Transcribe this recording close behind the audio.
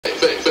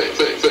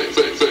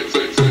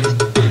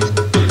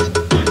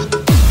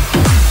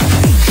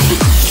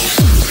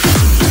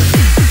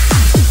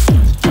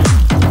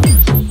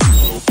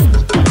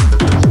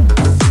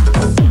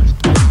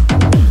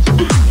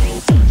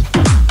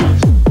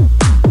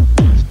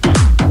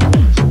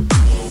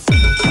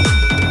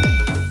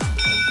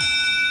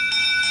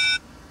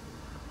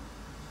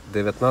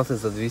19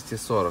 за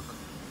 240.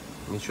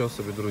 Нічого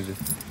собі, друзі.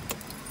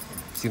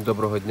 Всім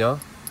доброго дня.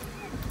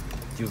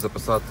 Хотів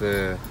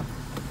записати,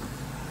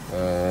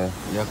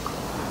 як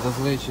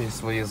зазвичай,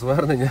 своє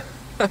звернення.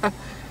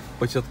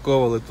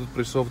 Початково, але тут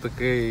прийшов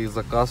такий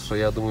заказ, що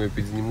я думаю,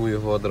 підзніму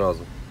його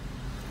одразу.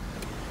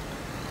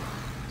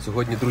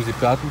 Сьогодні, друзі,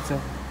 п'ятниця,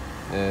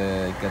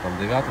 яке там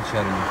 9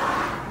 червня.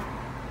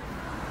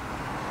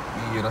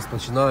 І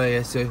розпочинаю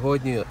я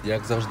сьогодні,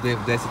 як завжди,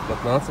 в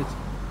 10:15.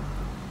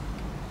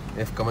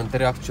 В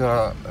коментарях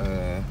вчора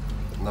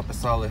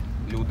написали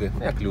люди,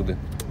 як люди,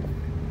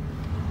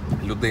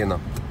 людина,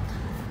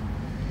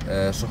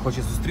 що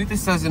хоче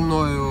зустрітися зі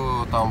мною,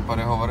 там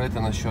переговорити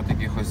насчет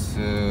якихось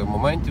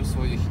моментів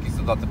своїх, якісь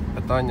задати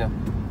питання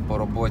по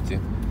роботі.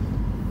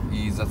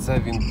 І за це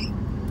він,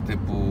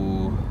 типу,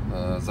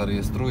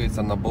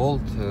 зареєструється на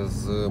Bolt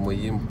з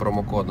моїм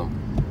промокодом.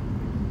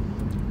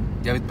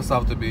 Я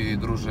відписав тобі,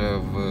 друже,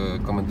 в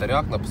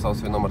коментарях, написав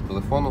свій номер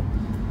телефону.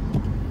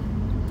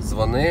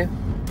 Дзвони,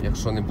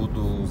 якщо не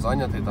буду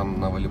зайнятий там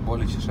на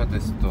волейболі чи ще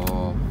десь,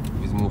 то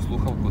візьму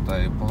слухавку та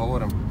й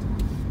поговоримо.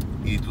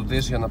 І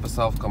туди ж я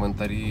написав в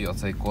коментарі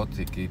оцей код,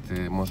 який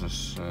ти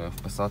можеш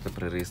вписати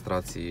при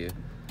реєстрації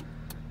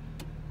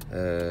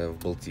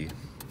в Болті.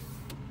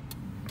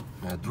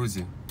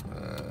 Друзі,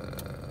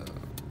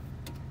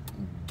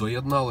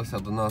 доєдналося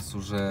до нас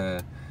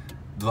вже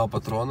 2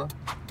 патрона.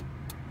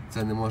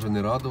 Це не може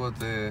не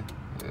радувати.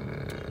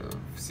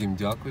 Всім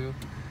дякую.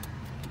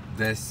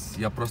 Десь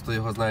я просто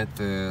його,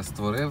 знаєте,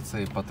 створив,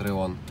 цей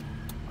Patreon,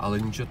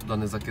 але нічого туди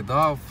не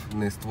закидав,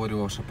 не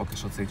створював ще поки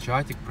що цей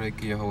чатик, про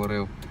який я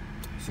говорив.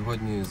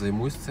 Сьогодні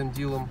займусь цим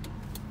ділом,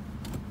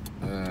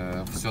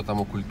 все там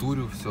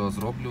окультурю, все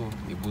зроблю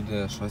і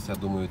буде щось, я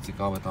думаю,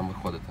 цікаве там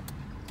виходити.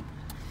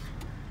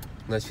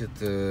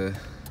 Значить,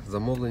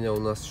 замовлення у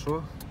нас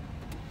що?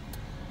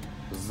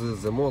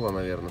 З Моно,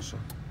 мабуть, що,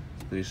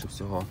 скоріше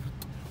всього.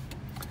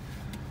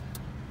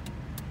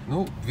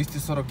 Ну,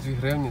 242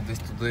 гривні десь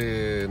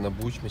туди на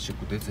Бучмі чи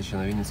куди, це ще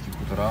на Вінницькі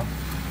хутора.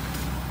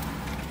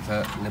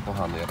 Це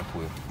непогано, я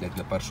рахую, як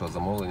для першого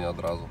замовлення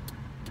одразу.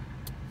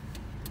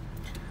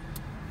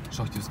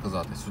 Що хотів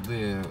сказати,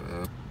 сюди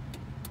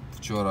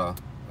вчора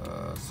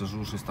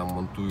сижу, щось там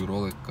монтую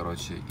ролик,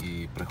 коротше,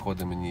 і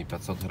приходить мені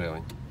 500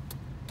 гривень.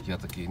 Я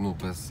такий, ну,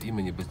 без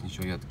імені, без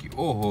нічого, я такий,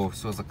 ого,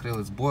 все,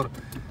 закрили збор,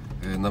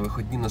 на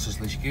вихідні на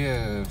шашлички,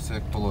 все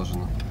як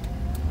положено.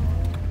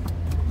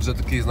 Вже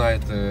такий,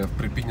 знаєте, в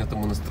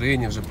припіднятому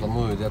настроєнні, вже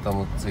планую, де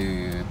там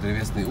цей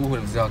древесний уголь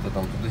взяти,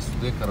 там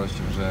туди-сюди, коротше,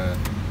 вже.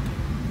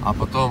 А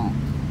потім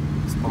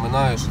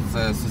споминаю, що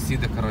це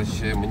сусіди,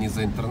 коротше, мені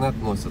за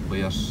інтернет носять, бо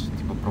я ж,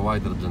 типу,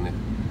 провайдер для них.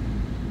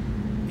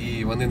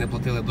 І вони не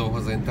платили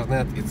довго за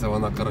інтернет, і це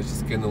вона, коротше,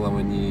 скинула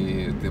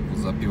мені,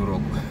 типу, за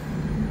півроку.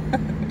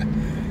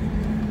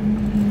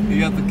 І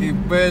я такий,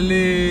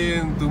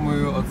 блін,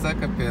 думаю, оце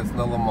капець,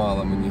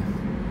 наламала мені.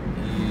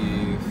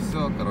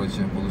 Все,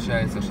 коротше,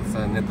 виходить, що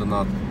це не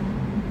донат.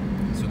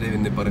 Сюди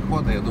він не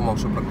переходить. Я думав,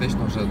 що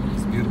практично вже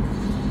збір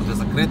буде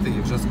закритий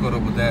і вже скоро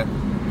буде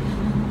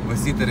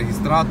висіти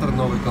реєстратор,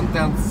 новий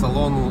контент з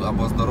салону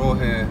або з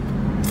дороги.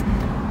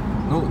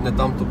 Ну, не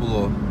там то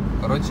було.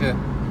 Коротше,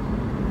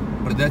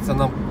 прийдеться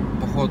нам,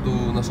 походу,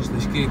 на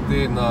шашлички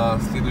йти на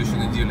слідуючу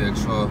неділю,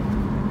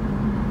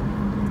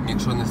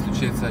 якщо не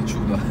случиться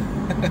чудо.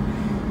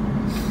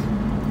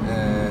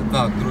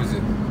 Так, друзі,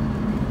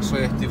 що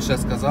я хотів ще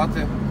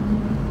сказати.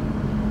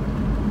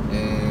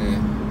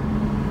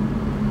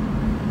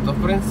 То,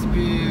 в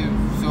принципі,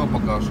 все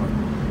покажу.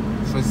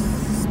 Щось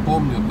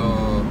спомню,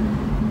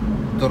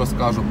 то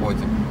розкажу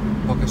потім.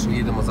 Поки що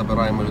їдемо,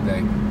 забираємо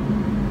людей.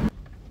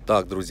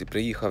 Так, друзі,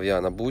 приїхав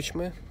я на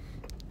Бучми,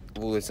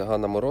 вулиця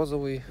Ганна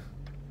Морозової.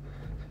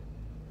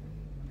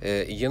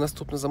 І є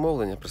наступне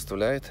замовлення,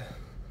 представляєте?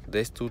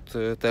 Десь тут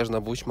теж на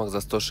Бучмах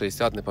за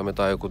 160, не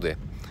пам'ятаю куди.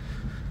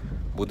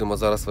 Будемо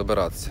зараз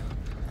вибиратися.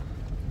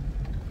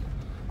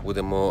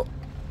 Будемо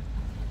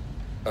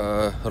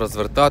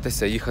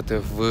розвертатися,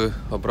 їхати в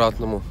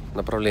обратному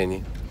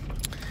направленні.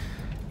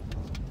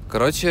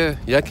 Коротше,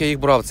 як я їх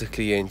брав, цих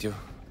клієнтів.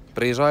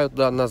 Приїжджаю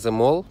туди на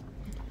Мол,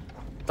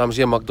 там ж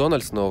є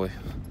Макдональдс новий.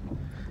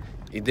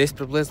 І десь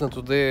приблизно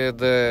туди,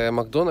 де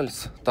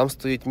Макдональдс, там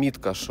стоїть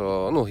мітка,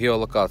 що, ну,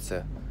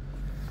 геолокація.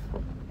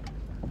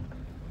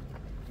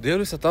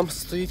 Дивлюся, там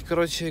стоїть,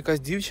 коротше, якась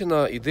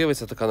дівчина і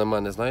дивиться така на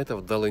мене, знаєте,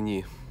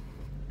 вдалині.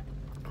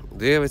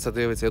 Дивиться.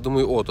 Я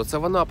думаю, о, то це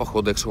вона,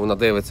 походу, якщо вона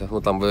дивиться.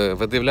 Ну, там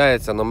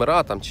видивляється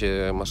номера там,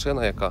 чи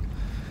машина яка.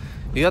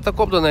 І я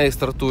так до неї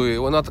стартую, і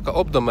вона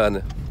така до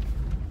мене.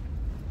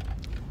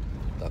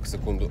 Так,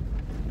 секунду.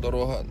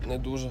 Дорога не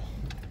дуже.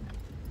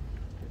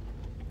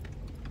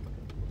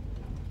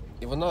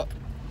 І вона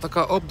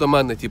така до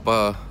мене,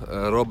 типа,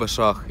 робить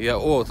шаг. Я,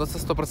 о, то це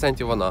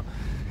 100% вона.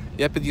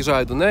 Я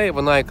під'їжджаю до неї,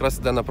 вона якраз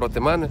іде напроти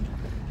мене.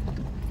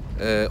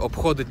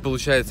 Обходить,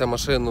 виходить,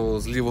 машину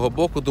з лівого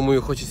боку,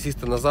 думаю, хоче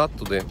сісти назад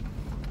туди.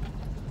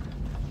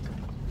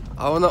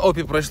 А вона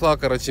опі пройшла,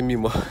 коротше,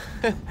 мимо.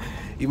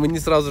 І мені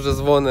одразу ж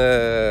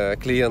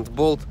дзвонить клієнт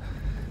Bolt,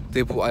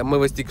 Типу, а ми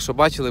вас тільки що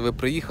бачили, ви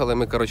приїхали,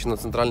 ми, коротше, на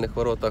центральних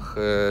воротах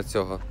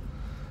цього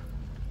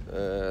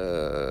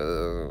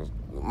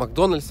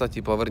Макдональдса,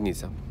 типу,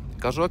 верніться.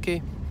 Кажу,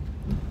 окей.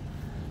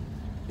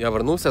 Я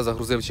вернувся,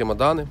 загрузив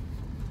чемодани.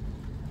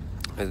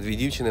 2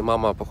 дівчини,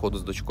 мама, походу,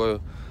 з дочкою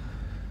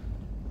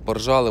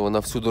поржали, вона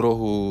всю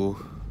дорогу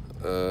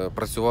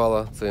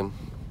працювала цим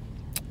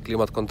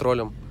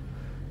клімат-контролем.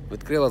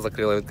 Відкрила,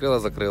 закрила, відкрила,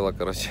 закрила,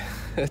 коротше.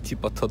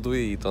 Типа то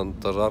дує її,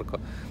 то жарко.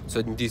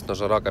 Сьогодні дійсно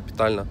жара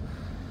капітальна.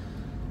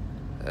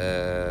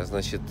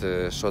 Значить,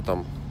 що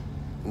там,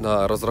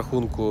 на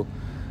розрахунку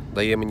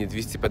дає мені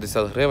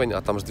 250 гривень,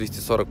 а там ж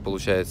 240,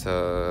 виходить,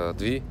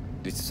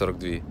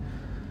 242.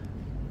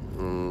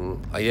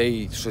 А я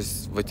їй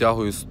щось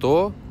витягую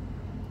 100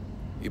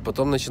 і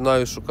потім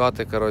починаю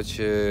шукати,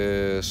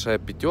 коротше, ще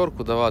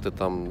 5 давати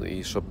там,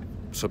 і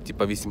щоб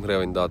типа 8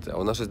 гривень дати. А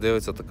вона щось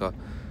дивиться така.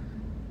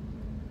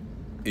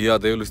 І я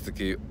дивлюсь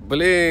такий,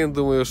 блін,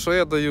 думаю, що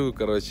я даю,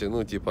 коротше,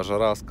 ну, типа,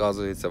 жара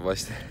сказується,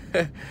 бачите,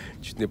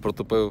 чуть не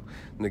протупив,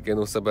 не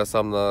кинув себе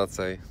сам на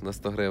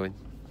 100 гривень.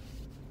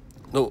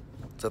 Ну,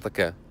 це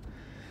таке.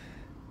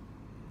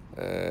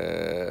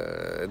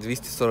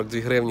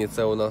 242 гривні,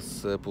 це у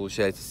нас,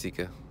 виходить,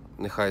 стільки,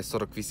 нехай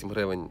 48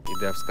 гривень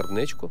йде в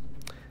скарбничку.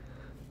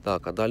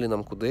 Так, а далі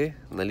нам куди?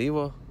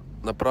 Наліво,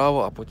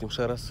 направо, а потім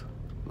ще раз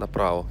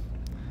направо.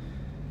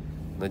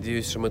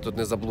 Надіюсь, що ми тут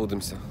не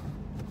заблудимося.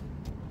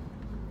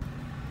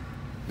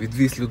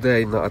 Відвіз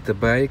людей на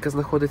АТБ, яке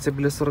знаходиться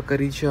біля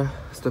 40-річчя.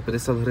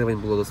 150 гривень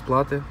було до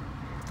сплати,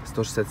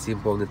 167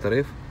 повний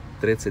тариф,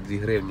 32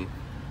 гривні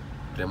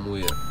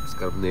прямує в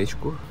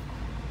скарбничку.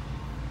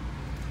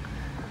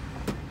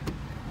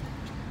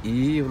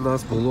 І в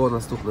нас було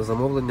наступне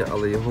замовлення,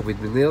 але його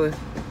відмінили.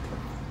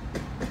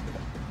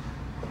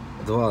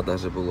 2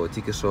 навіть було,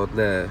 тільки що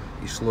одне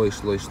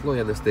йшло,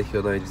 я не встиг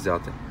його навіть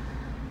взяти.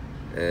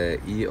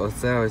 І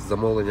оце ось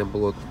замовлення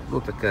було,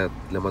 ну, таке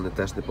для мене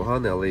теж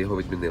непогане, але його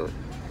відмінили.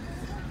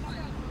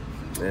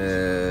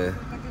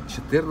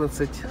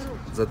 14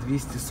 за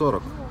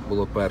 240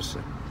 було перше.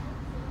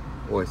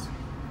 Ось,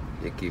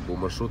 який був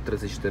маршрут,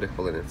 34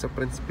 хвилини. Це, в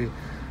принципі,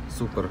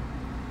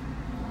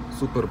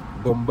 супер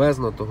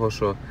бомбезно, того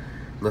що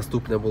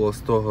наступне було з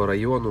того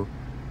району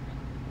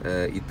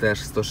і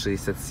теж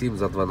 167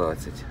 за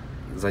 12.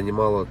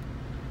 Займало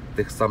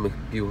тих самих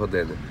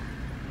півгодини.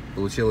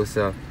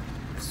 Получилося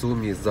в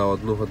сумі за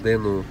 1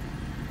 годину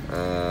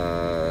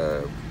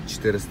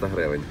 400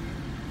 гривень.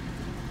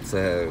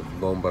 Це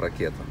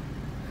бомба-ракета.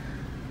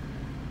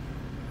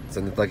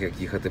 Це не так,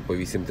 як їхати по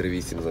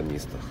 838 за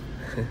місто.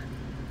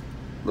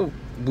 Ну,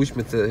 в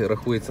Бучмі це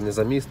рахується не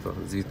за місто,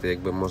 звідти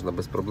якби можна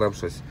без проблем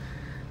щось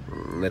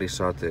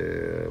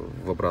нарішати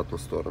в обратну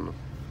сторону.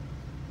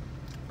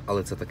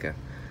 Але це таке.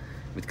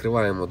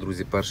 Відкриваємо,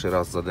 друзі, перший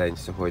раз за день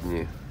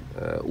сьогодні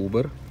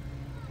Uber.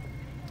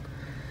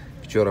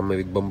 Вчора ми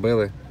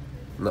відбомбили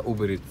на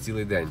Uber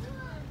цілий день.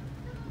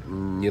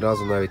 Ні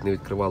разу навіть не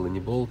відкривали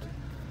ні Bolt,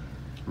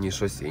 ні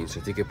щось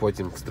інше. Тільки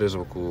потім в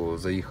Стрижівку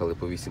заїхали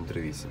по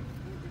 838.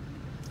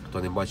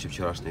 Хто не бачив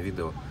вчорашнє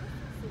відео,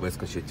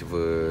 вискочить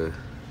в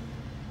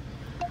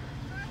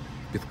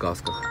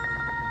підказках.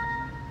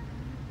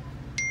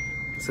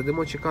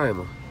 Сидимо,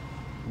 чекаємо.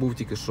 Був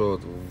тільки що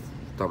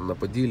там на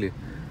Поділі,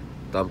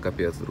 там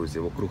капець, друзі,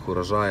 вокруг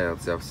урожаю,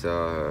 ця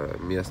вся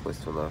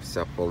місцевість, вона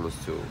вся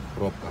повністю в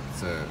пробках,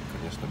 це,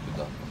 звісно,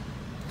 біда.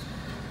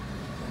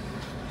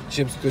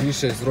 Чим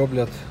скоріше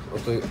зроблять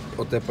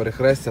оте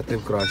перехрестя, тим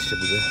краще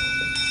буде.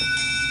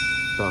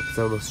 Так,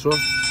 це у нас що?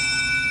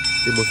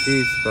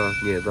 Тимофіївська,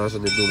 ні, навіть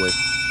не думай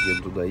їм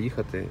туди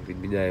їхати,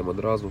 відміняємо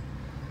одразу.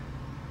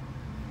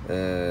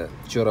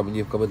 Вчора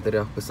мені в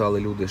коментарях писали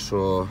люди,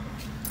 що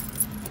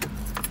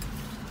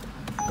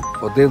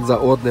один за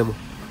одним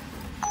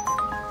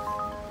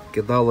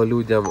кидало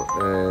людям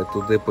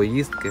туди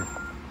поїздки,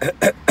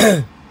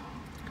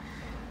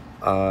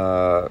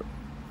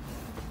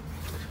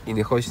 і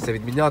не хочеться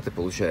відміняти,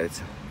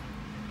 виходить,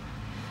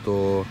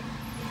 то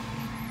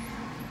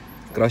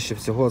краще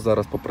всього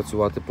зараз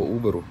попрацювати по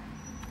Uber,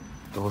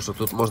 тому що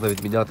тут можна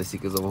відміняти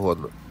скільки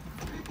завгодно.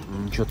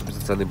 Нічого тобі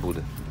за це не буде.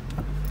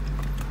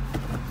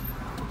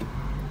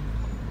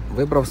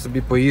 Вибрав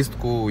собі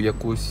поїздку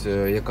якусь,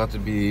 яка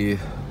тобі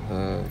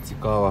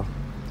цікава,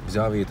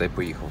 взяв її та й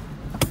поїхав.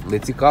 Не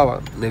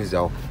цікава, не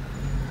взяв.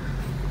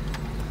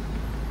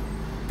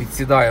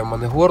 Підсідає в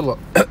мене горло,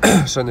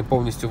 ще не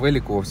повністю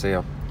вилікувався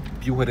я.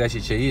 П'ю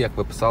гарячі чаї, як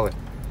ви писали,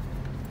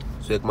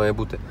 все як має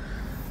бути.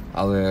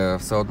 Але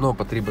все одно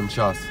потрібен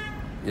час.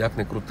 Як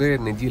не крути,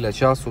 неділя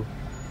часу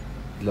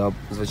для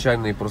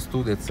звичайної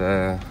простуди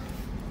це,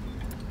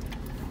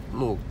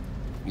 ну,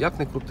 як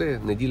не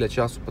крути, неділя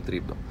часу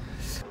потрібно.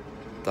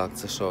 Так,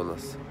 це що у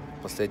нас?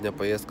 Остання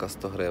поїздка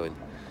 100 гривень.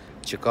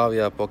 Чекав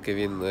я, поки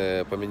він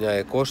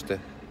поміняє кошти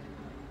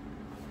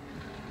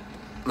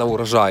на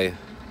урожаї.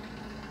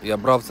 Я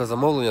брав це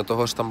замовлення,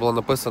 того що там було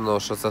написано,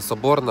 що це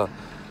Соборна,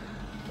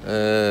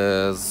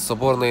 з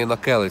Соборної на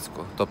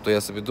Келицьку. Тобто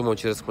я собі думав,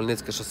 через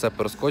Хмельницьке шосе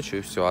перескочу і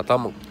все. А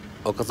там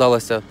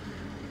оказалася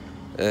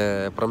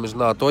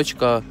проміжна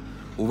точка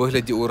у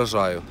вигляді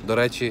урожаю. До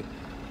речі,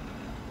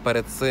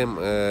 перед цим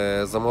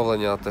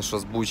замовлення, те, що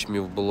з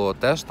Бучмів було,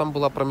 теж там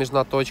була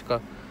проміжна точка.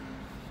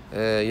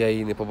 Я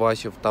її не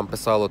побачив. Там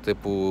писало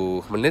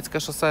типу Хмельницьке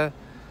шосе.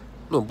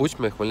 Ну,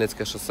 Бучми,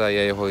 Хмельницьке шосе,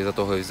 я його із-за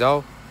того і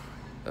взяв.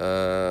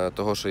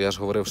 Того, що я ж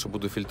говорив, що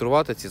буду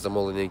фільтрувати ці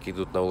замовлення, які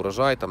йдуть на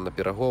урожай, там на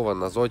Пірогова,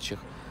 на Зодчих.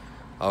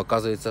 А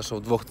оказується, що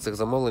в двох цих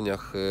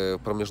замовленнях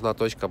проміжна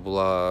точка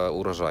була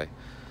урожай.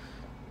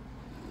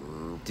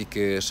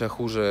 Тільки ще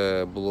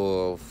хуже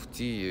було в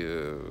тій,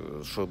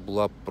 що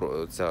була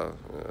ця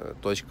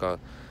точка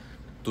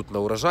тут на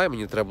урожай.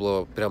 Мені треба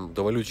було прям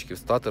до валючки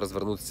встати,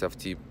 розвернутися в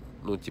тій,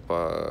 ну,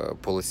 типа,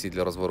 полосі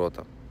для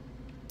розворота.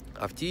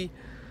 А в тій,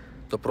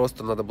 то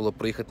просто треба було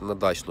проїхати на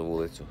дачну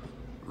вулицю.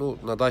 Ну,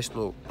 на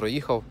дачну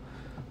проїхав,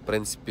 в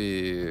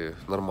принципі,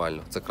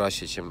 нормально. Це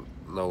краще, ніж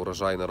на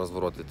урожай, на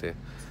розворот іти.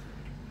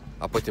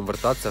 А потім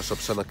вертатися, щоб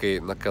ще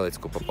на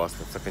Келицьку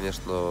попасти. Це,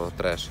 звісно,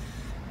 треш.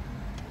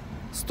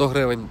 100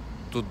 гривень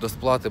тут до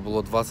сплати,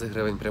 було 20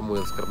 гривень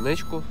прямує в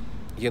скарбничку.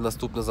 Є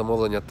наступне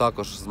замовлення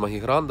також з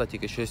Магігранда,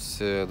 тільки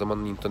щось до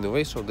мене ніхто не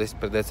вийшов. Десь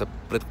прийдеться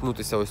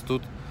приткнутися ось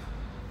тут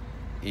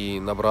і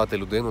набрати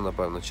людину,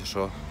 напевно, чи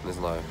що, не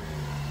знаю.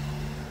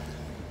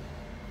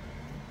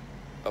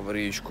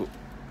 Аварієчку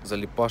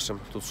заліпашем.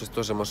 Тут щось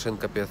теж машин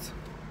капець.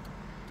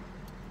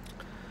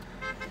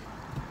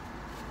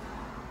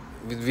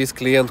 Відвіз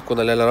клієнтку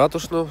на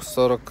Ляля-Ратушну,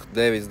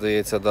 49,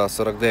 здається, да,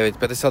 49.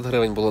 50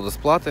 гривень було до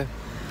сплати,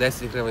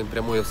 10 гривень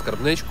прямує в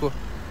скарбничку.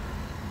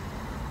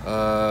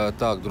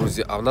 Так,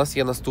 друзі, а в нас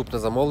є наступне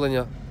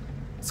замовлення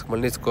з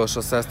Хмельницького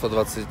шосе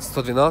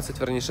 112,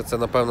 верніше, це,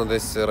 напевно,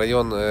 десь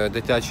район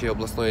дитячої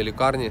обласної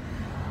лікарні.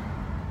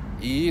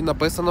 І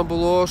написано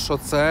було, що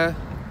це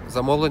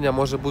замовлення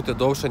може бути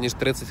довше, ніж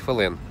 30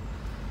 хвилин.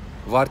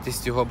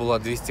 Вартість його була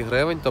 200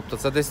 гривень, тобто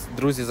це десь,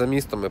 друзі, за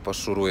містом ми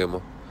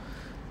пошуруємо.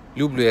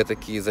 Люблю я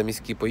такі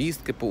заміські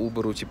поїздки по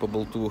Уберу чи по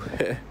Болту.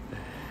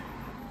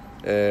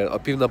 О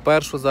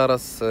 12:30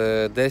 зараз,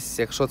 десь,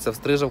 якщо це в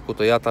Стрижавку,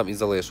 то я там і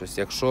залишусь.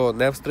 Якщо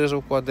не в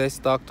Стрижавку, а десь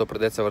так, то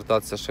прийдеться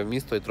вертатися ще в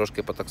місто і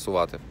трошки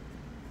потаксувати.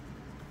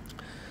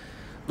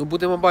 Ну,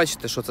 будемо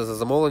бачити, що це за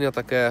замовлення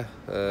таке.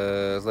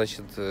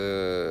 Значить,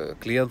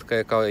 клієнтка,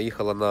 яка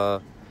їхала на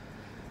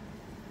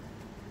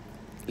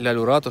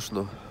Лялю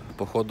Ратушну,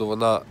 походу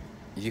вона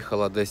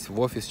їхала десь в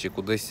офіс чи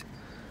кудись.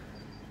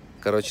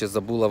 Коротше,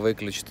 забула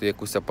виключити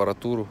якусь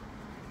апаратуру,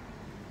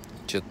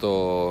 чи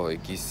то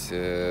якісь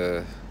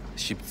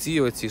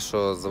щипці оці,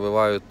 що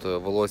завивають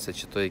волосся,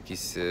 чи то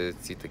якісь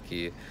ці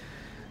такі,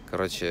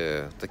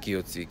 коротше, такі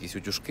оці якісь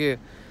утюжки.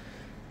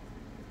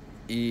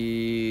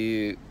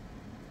 І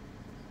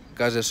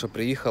каже, що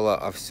приїхала,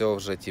 а все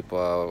вже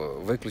типа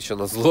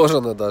виключено,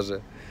 зложено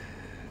навіть.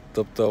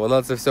 Тобто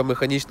вона це все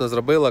механічно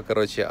зробила,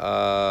 коротше,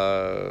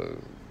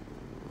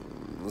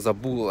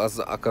 забула,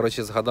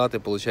 коротше, згадати,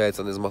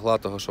 виходить, не змогла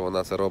того, що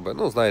вона це робить.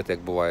 Ну, знаєте,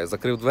 як буває.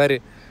 Закрив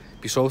двері,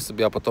 пішов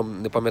собі, а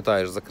потім не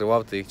пам'ятаєш,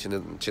 закривав ти їх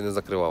чи не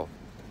закривав.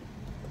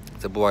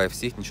 Це буває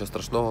всіх, нічого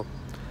страшного.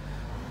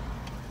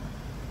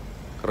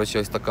 Коротше,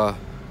 ось така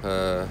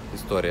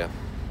історія.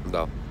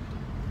 Да.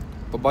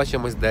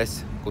 Побачимось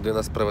десь, куди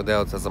нас приведе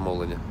оце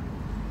замовлення.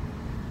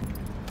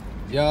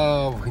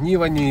 Я в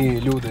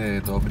гнівані,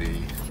 люди добрі.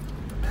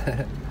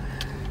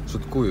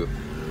 Шуткую.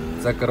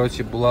 Це,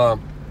 коротше, була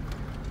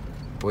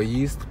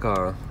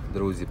поїздка,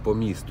 друзі, по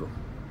місту.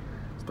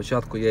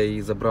 Спочатку я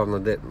її забрав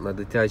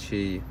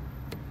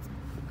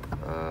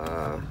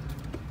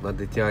на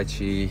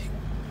дитячій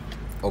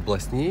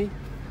обласній.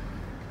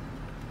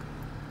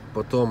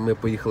 Потім ми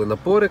поїхали на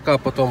Порика,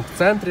 потім в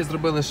центрі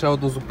зробили ще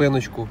одну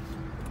зупиночку.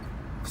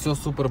 Все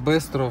супер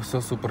бистро,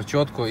 все супер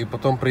чітко. І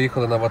потім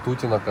приїхали на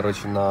Ватутіна,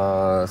 коротше,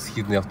 на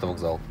східний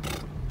автовокзал.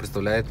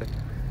 Представляєте?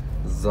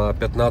 За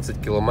 15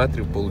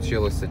 кілометрів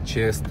вийшло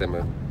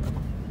чистими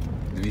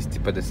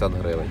 250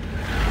 гривень.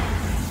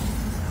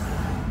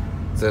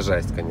 Це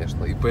жесть,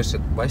 звісно. І пише,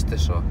 бачите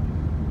що?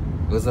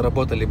 Вы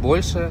заработали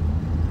больше,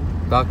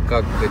 так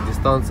как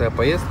дистанция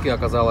поездки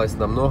оказалась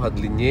намного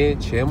длиннее,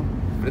 чем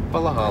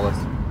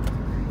предполагалось.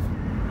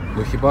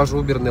 Ну хіба ж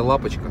Uber не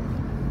лапочка?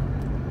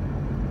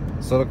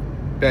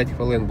 45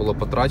 хвилин було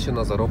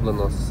потрачено,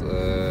 зароблено з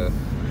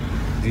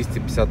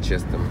 250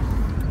 чистим.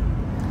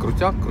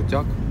 Крутяк,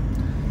 крутяк.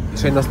 І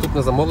ще й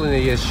наступне замовлення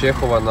є з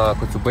Чехова на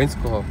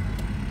Коцюбинського.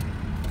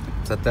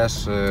 Це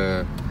теж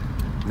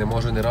не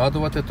може не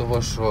радувати,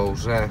 того що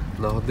вже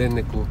на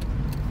годиннику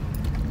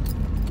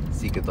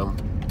скільки там,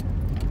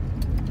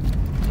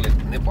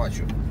 не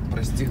бачу,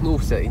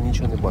 пристігнувся і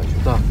нічого не бачу.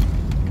 Так.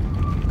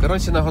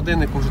 Коротше, на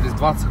годиннику вже десь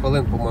 20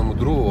 хвилин, по-моєму,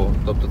 другого.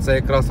 Тобто це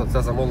якраз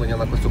оце замовлення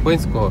на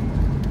Коцюбинського.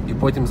 І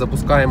потім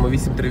запускаємо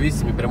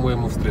 838 і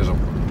прямуємо в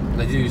Стрижавку.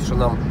 Надіюсь, що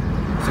нам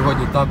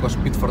сьогодні також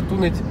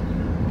підфортунить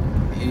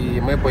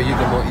і ми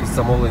поїдемо із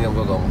замовленням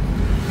додому.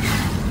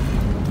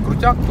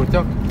 Крутяк,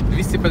 крутяк.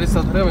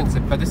 250 гривень, це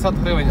 50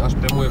 гривень аж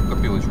прямує в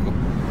копілочку.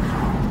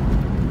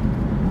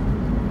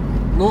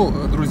 Ну,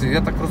 друзі,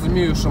 я так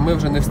розумію, що ми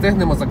вже не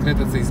встигнемо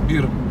закрити цей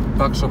збір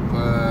так, щоб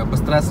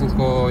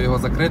безстресенько його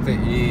закрити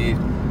і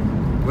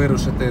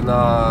вирушити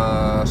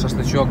на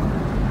шашличок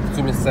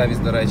цю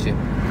місцевість, до речі.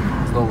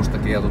 Знову ж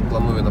таки, я тут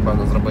планую,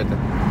 напевно, зробити.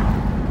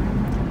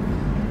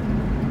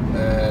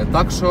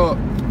 Так що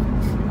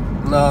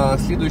на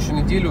слідуючу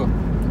неділю,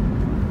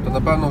 то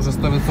напевно вже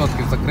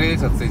 100%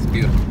 закриється цей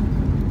збір.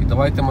 І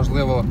давайте,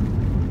 можливо,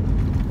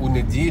 у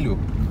неділю,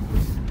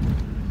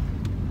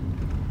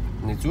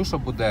 не цю, що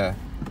буде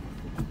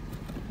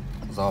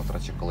завтра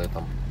чи коли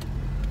там,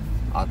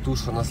 а ту,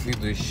 що на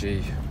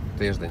слідуючий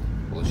тиждень,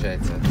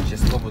 виходить.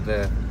 Число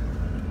буде...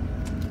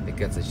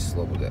 Яке це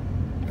число буде?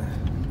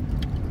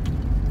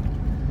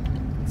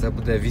 Це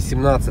буде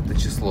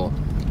 18 число.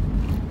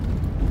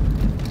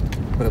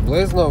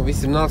 Приблизно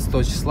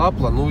 18 числа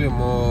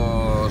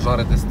плануємо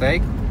жарити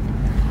стейк.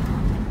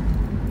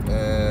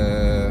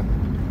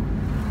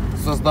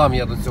 Создам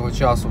я до цього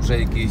часу вже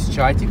якийсь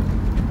чатик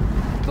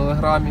в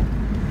Телеграмі.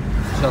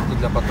 Спочатку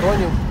для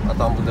патронів, а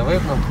там буде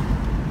видно.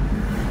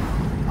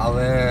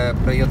 Але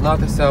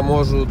приєднатися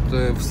можуть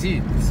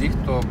всі,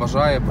 хто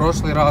бажає.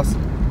 Прошлий раз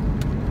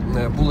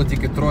було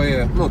тільки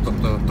троє, ну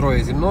тобто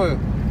троє зі мною.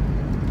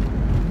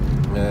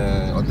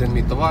 Один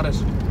мій товариш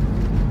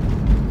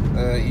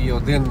і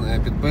один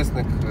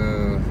підписник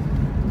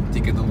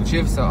тільки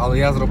долучився, але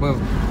я зробив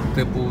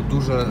типу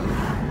дуже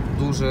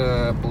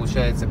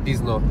виходить,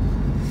 пізно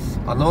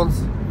анонс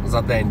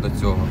за день до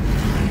цього.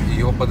 І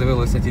його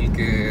подивилося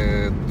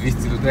тільки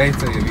 200 людей,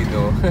 це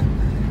відео.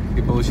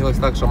 І вийшло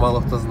так, що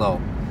мало хто знав.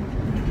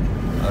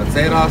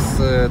 Цей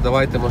раз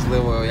давайте,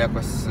 можливо,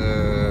 якось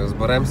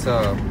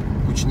зберемося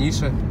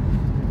гучніше.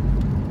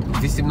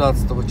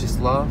 18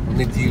 числа, в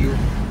неділю,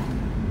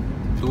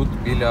 тут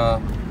біля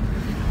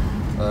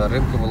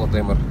ринку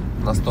Володимир,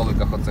 на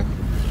столиках оцих.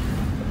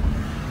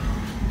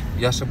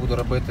 Я ще буду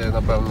робити,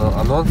 напевно,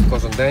 анонс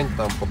кожен день,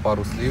 там по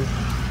пару слів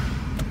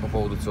по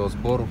поводу цього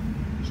збору,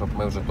 щоб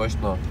ми вже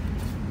точно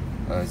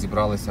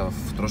зібралися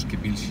в трошки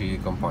більшій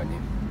компанії.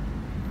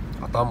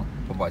 А там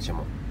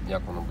побачимо,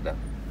 як воно буде.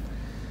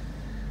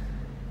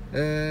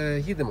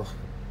 Їдемо.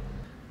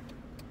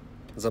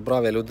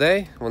 Забрав я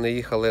людей, вони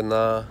їхали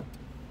на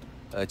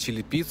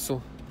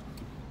чилі-піцу.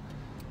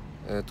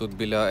 Тут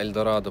біля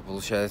Ельдорадо,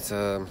 виходить,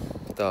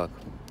 так,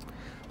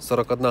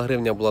 41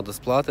 гривня була до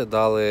сплати,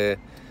 дали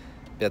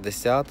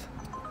 50,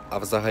 а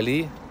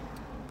взагалі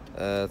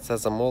це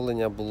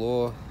замовлення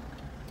було,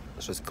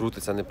 щось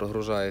крутиться, не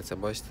прогружається,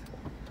 бачите?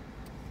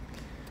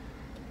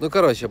 Ну,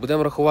 коротше,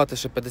 будемо рахувати,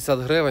 що 50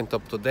 гривень,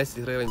 тобто 10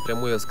 гривень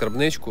прямує в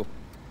скарбничку.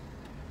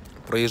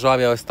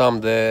 Проїжджав я ось там,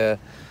 де,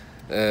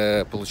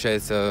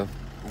 виходить,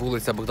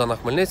 вулиця Богдана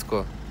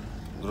Хмельницького,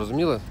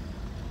 зрозуміли?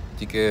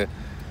 Тільки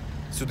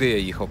сюди я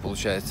їхав,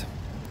 виходить.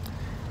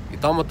 І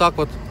там отак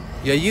от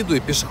я їду, і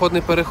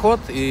пішохідний переход,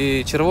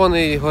 і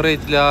червоний горить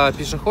для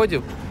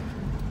пішоходів.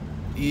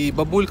 І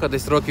бабулька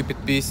десь років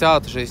під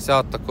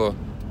 50-60 тако.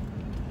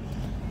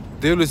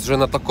 Дивлюсь, вже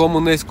на такому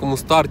низькому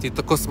старті,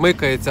 тако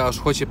смикається, аж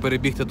хоче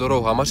перебігти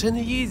дорогу. А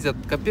машини їздять,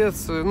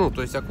 капець, ну,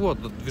 тобто як от,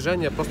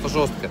 движення просто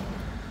жорстке.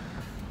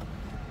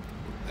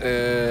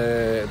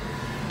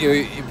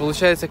 І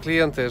виходить,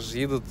 клієнти ж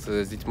їдуть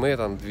з дітьми,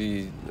 там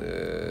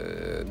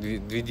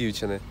дві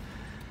дівчини.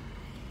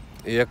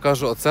 І я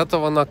кажу, оце то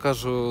вона,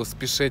 кажу,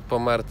 спішить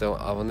померти,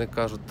 а вони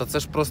кажуть, та це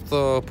ж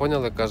просто,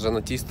 поняли, каже,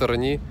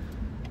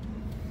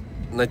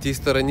 на тій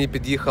стороні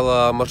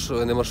під'їхала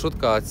не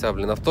маршрутка, а ця,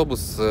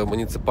 автобус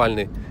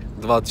муніципальний,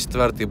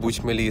 24-й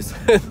Буч-Меліс.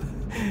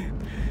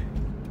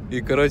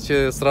 І,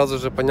 коротше, одразу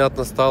вже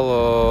понятно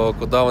стало,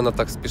 куди вона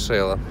так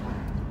спішила.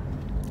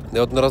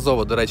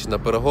 Неодноразово, до речі, на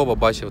Пирогово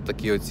бачив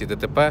такі оці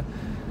ДТП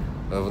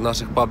в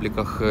наших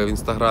пабліках в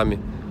інстаграмі,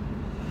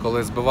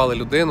 коли збивали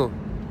людину,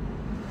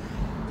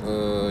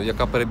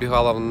 яка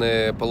перебігала в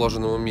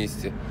неположеному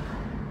місці,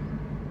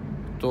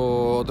 то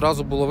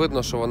одразу було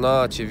видно, що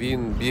вона чи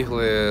він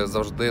бігли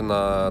завжди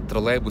на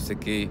тролейбус,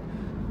 який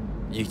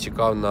їх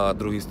чекав на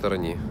другій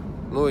стороні.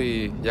 Ну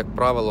і, як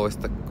правило,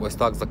 ось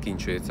так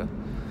закінчується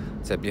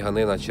ця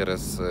біганина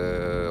через,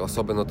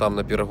 особливо там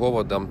на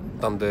Пирогово,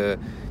 там де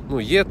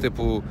є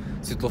типу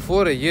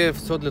світлофори, є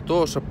все для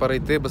того, щоб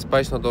перейти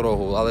безпечно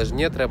дорогу. Але ж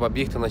ні, треба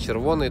бігти на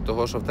червоний,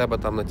 того що в тебе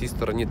там на тій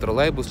стороні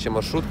тролейбус, чи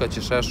маршрутка,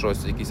 чи ще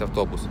щось, якийсь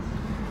автобус.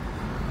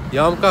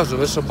 Я вам кажу,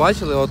 ви що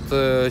бачили, от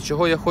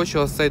чого я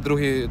хочу ось цей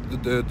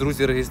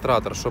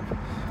друзі-реєстратор,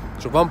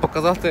 щоб вам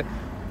показати,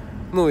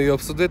 і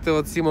обсудити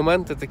оці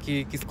моменти такі,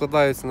 які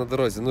складаються на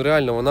дорозі. Ну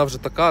реально, вона вже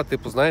така,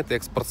 типу, знаєте,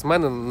 як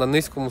спортсмен на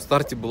низькому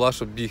старті була,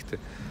 щоб бігти.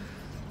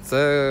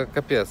 Це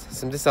капець.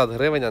 70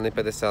 гривень, а не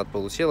 50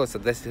 вийшло,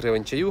 10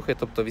 гривень чаюхи,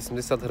 тобто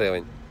 80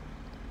 гривень.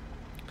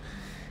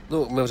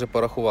 Ну, ми вже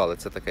порахували,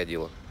 це таке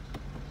діло.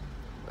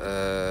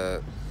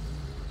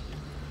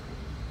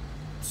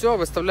 Все,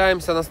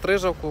 виставляємося на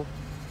Стрижавку.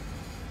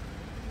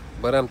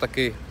 Беремо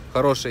такий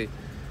хороший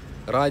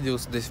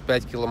радіус, десь в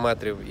 5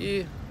 кілометрів,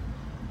 і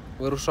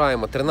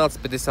вирушаємо.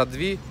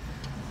 13:52,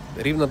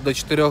 рівно до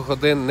 4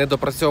 годин,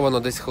 недопрацьовано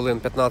десь хвилин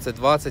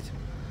 15-20.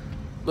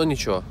 Ну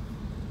нічого.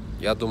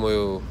 Я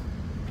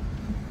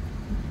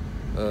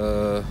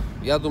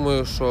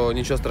думаю, що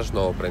нічого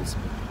страшного, в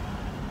принципі.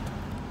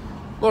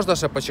 Можна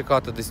ще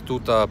почекати десь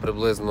тут,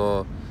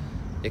 приблизно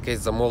якесь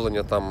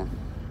замовлення там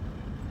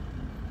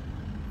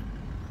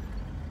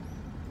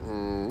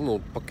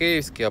ну,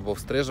 по-київськи або в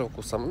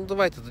Стрижавку сам. Ну,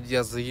 давайте тоді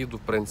я заїду, в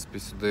принципі,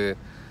 сюди.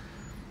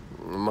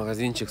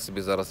 Магазинчик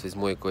собі зараз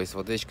візьму якоїсь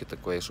водички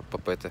такої, щоб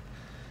попити.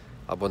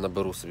 Або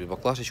наберу собі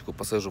баклашечку,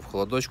 посижу в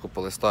холодочку,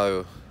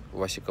 полистаю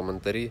ваші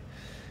коментарі,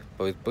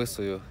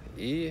 повідписую.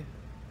 І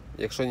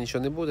якщо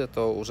нічого не буде,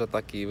 то вже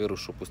так і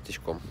вирушу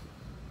пустячком.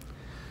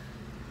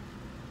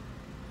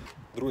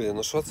 Друзі,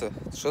 ну що це?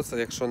 Що це,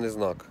 якщо не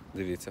знак?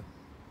 Дивіться.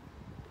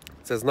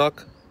 Це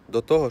знак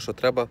до того, що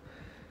треба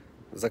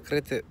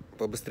закрити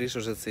побистріше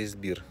вже цей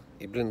збір.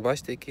 І,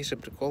 бачите, який ще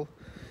прикол?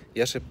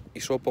 Я ще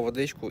йшов по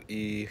водичку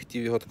і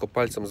хотів його тако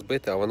пальцем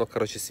збити, а воно,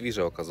 коротше,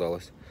 свіже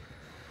оказалось.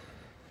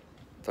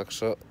 Так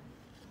що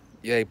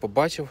я і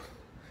побачив,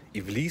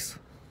 і вліз.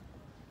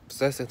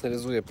 Все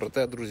сигналізує про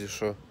те, друзі,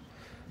 що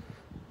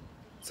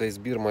цей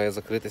збір має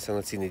закритися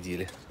на цій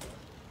неділі.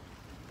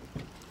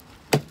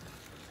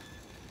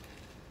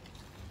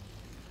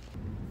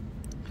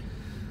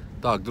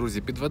 Так,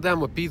 друзі,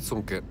 підведемо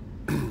підсумки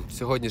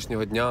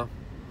сьогоднішнього дня.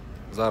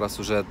 Зараз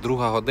уже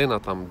 2 година,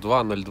 там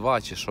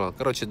 2:02 чи що.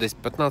 Коротше, десь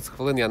 15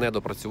 хвилин я не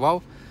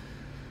допрацював.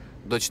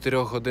 До 4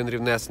 годин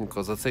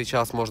рівнесенько. За цей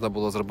час можна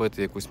було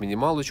зробити якусь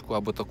мінімалочку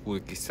або таку,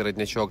 якийсь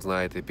середнячок,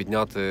 знаєте,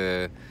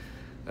 підняти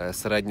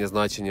середнє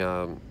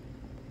значення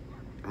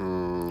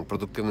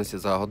продуктивності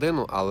за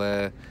годину,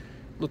 але,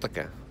 ну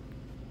таке,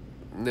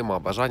 нема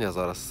бажання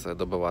зараз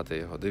добивати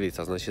його.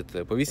 Дивіться,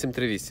 значить, по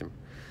 8.38.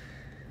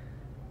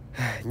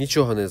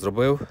 Нічого не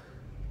зробив.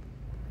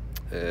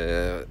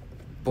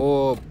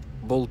 По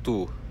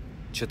болту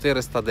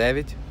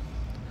 409.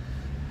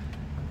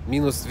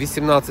 Мінус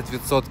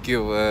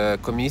 18%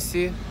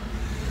 комісії.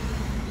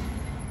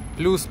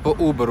 Плюс по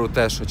Uber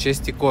те, що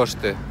чисті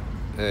кошти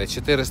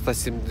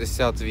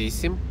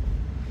 478.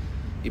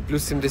 І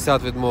плюс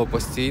 70 від мого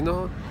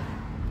постійного.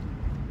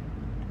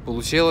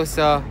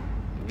 Получилося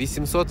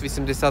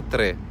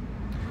 883.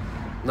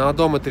 На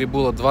одометрі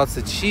було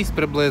 26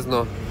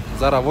 приблизно.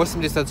 Зараз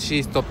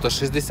 86, тобто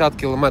 60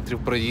 кілометрів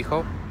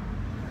проїхав.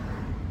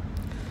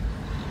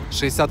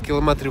 60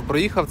 кілометрів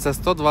проїхав, це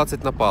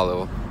 120 на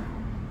паливо.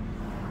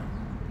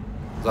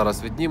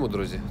 Зараз відніму,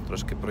 друзі,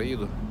 трошки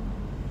проїду.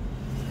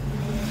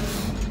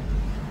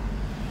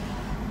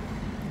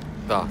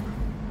 Так.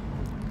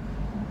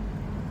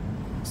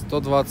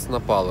 120 на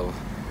паливо.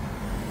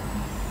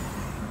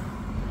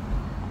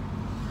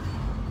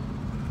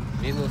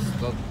 Мінус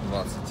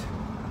 120.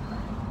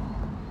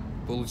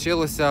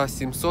 Получилося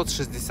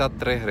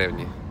 763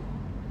 гривні.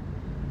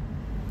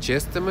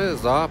 Чистими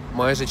за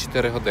майже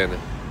 4 години.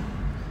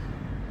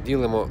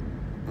 Ділимо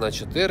на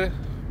 4,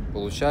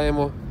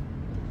 получаємо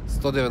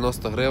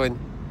 190 гривень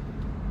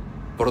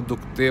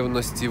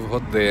продуктивності в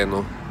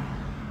годину.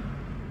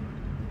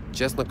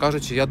 Чесно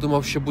кажучи, я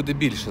думав, що буде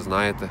більше,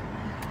 знаєте.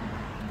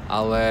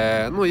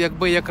 Але, ну,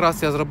 якби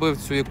якраз я зробив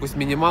цю якусь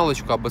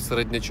мінімалочку або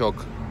середнячок,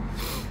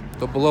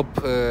 то було б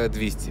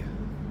 200.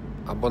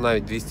 Або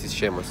навіть 200 з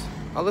чимось.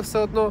 Але все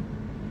одно,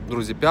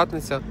 друзі,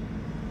 п'ятниця.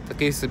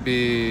 Такий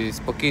собі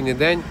спокійний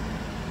день.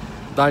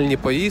 Дальні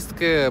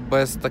поїздки,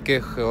 без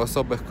таких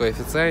особих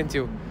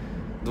коефіцієнтів.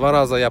 2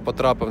 рази я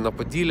потрапив на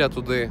Поділля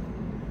туди.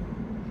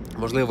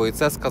 Можливо, і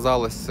це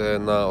сказалось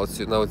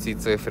на оцій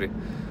цифрі.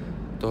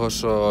 Того,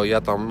 що я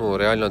там, ну,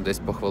 реально десь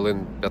по хвилин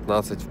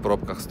 15 в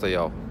пробках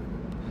стояв.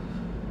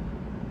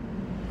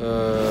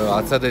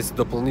 А це десь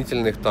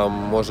дополнительних, там,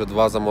 може,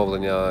 2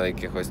 замовлення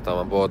якихось там,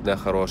 або одне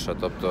хороше.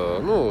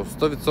 Тобто, ну,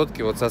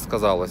 100% оце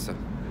сказалося.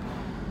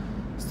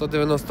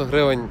 190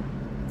 гривень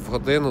в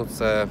годину –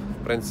 це,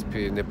 в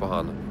принципі,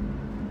 непогано.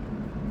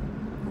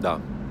 Да.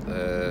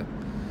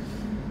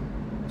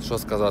 Що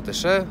сказати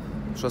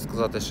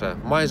ще?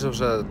 Майже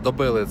вже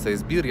добили цей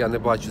збір, я не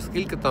бачу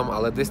скільки там,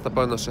 але десь,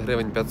 напевно, ще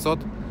гривень 500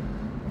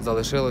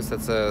 залишилося,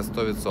 це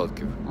 100%.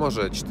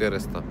 Може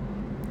 400.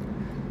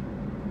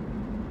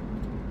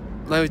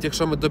 Навіть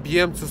якщо ми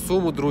доб'ємо цю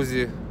суму,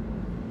 друзі,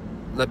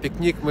 на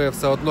пікнік ми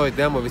все одно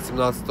йдемо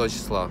 18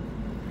 числа.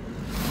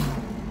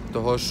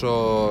 Того,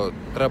 що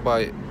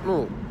треба,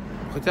 ну,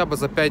 хоча б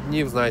за 5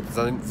 днів,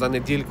 знаєте, за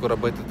недільку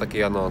робити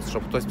такий анонс,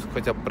 щоб хтось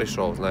хоча б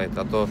прийшов, знаєте.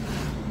 А то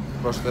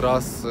в прошлий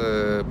раз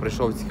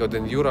прийшов тільки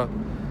один Юра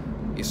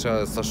і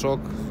ще Сашок.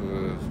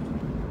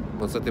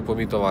 Оце типу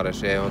мій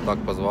товариш, я його так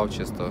позвав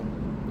чисто.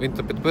 Він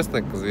то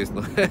підписник,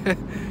 звісно,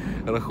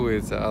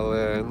 рахується,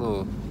 але,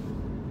 ну,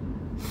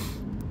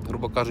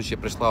 грубо кажучи,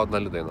 прийшла одна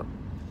людина.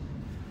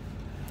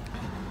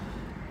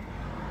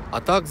 А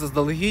так,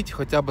 заздалегідь,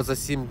 хоча б за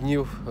 7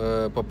 днів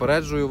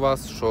попереджую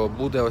вас, що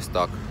буде ось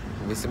так.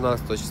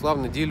 18 числа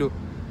в неділю,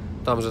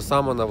 там же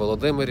само на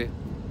Володимирі,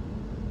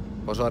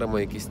 пожаримо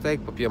якийсь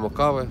стейк, поп'ємо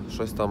кави,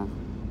 щось там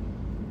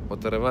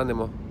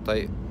потеревенимо та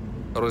й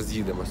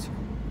роз'їдемось.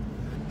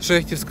 Що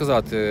я хотів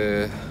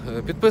сказати?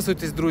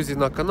 Підписуйтесь, друзі,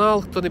 на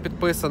канал, хто не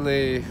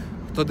підписаний,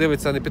 хто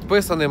дивиться не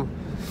підписаним,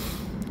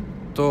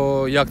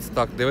 то як це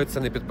так,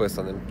 дивиться не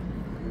підписаним?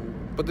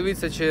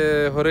 Подивіться,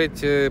 чи горить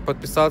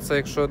підписатися,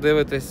 якщо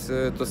дивитесь,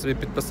 то собі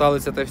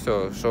підписалися та все,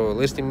 що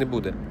лишнім не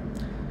буде.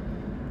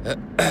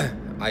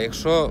 А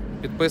якщо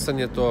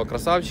підписані, то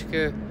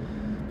красавчики,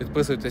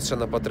 підписуйтесь ще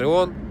на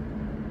Patreon.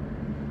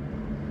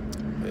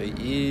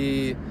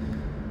 і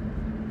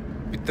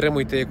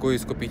підтримуйте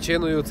якоюсь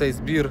копійчиною цей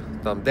збір,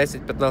 там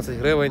 10-15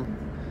 гривень.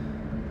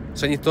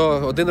 Ще ніхто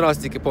один раз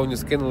тільки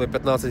повністю скинули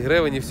 15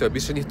 гривень і все,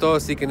 більше ніхто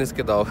стільки не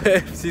скидав.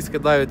 Всі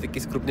скидають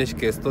якісь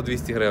крупнячки,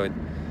 100-200 гривень.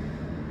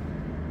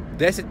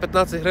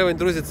 10-15 гривень,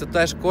 друзі, це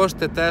теж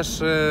кошти,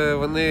 теж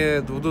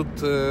вони будуть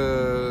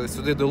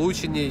сюди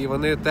долучені і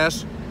вони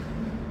теж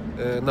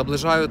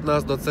наближають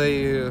нас до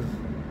цієї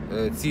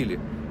цілі.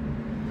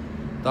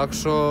 Так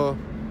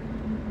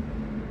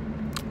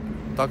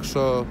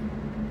що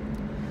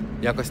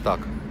якось так.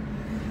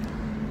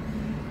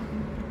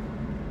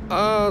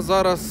 А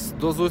зараз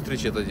до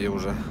зустрічі тоді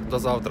вже, до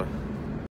завтра.